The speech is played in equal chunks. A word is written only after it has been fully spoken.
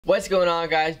What's going on,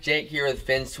 guys? Jake here with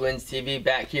Fins Twins TV,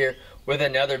 back here with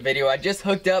another video. I just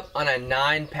hooked up on a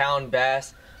 9-pound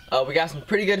bass. We got some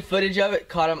pretty good footage of it.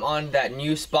 Caught him on that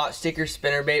new spot sticker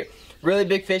spinnerbait. Really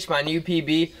big fish, my new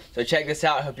PB. So check this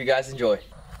out. I hope you guys enjoy.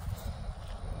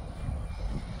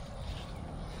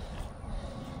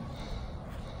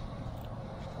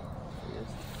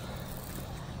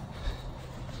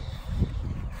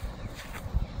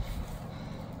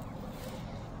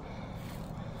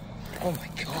 Oh my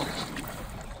god.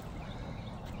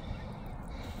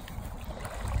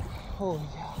 Holy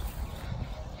cow.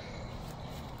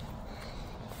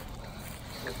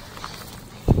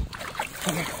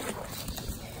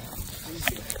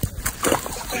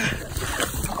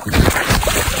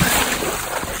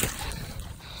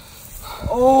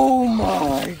 Oh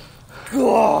my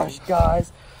gosh,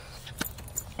 guys.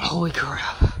 Holy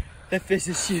crap. That fish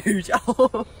is huge.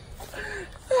 Oh.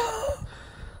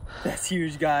 That's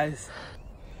huge, guys.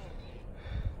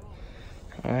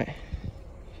 All right.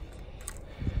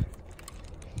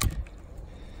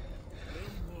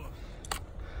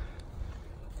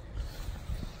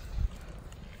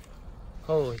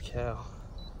 Holy cow.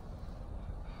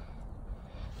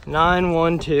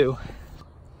 912.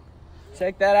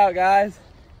 Check that out, guys.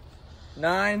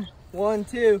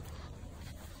 912.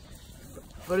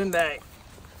 Put him back.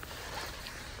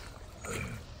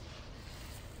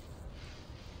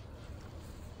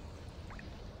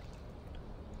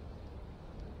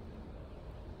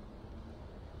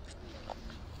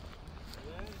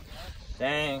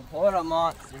 Dang, what a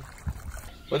monster.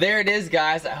 Well, there it is,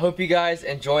 guys. I hope you guys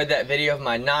enjoyed that video of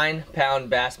my 9-pound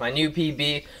bass, my new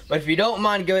PB. But if you don't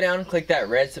mind, go down and click that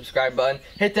red subscribe button.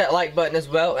 Hit that like button as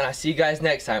well, and I'll see you guys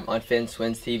next time on Fins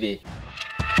Twins TV.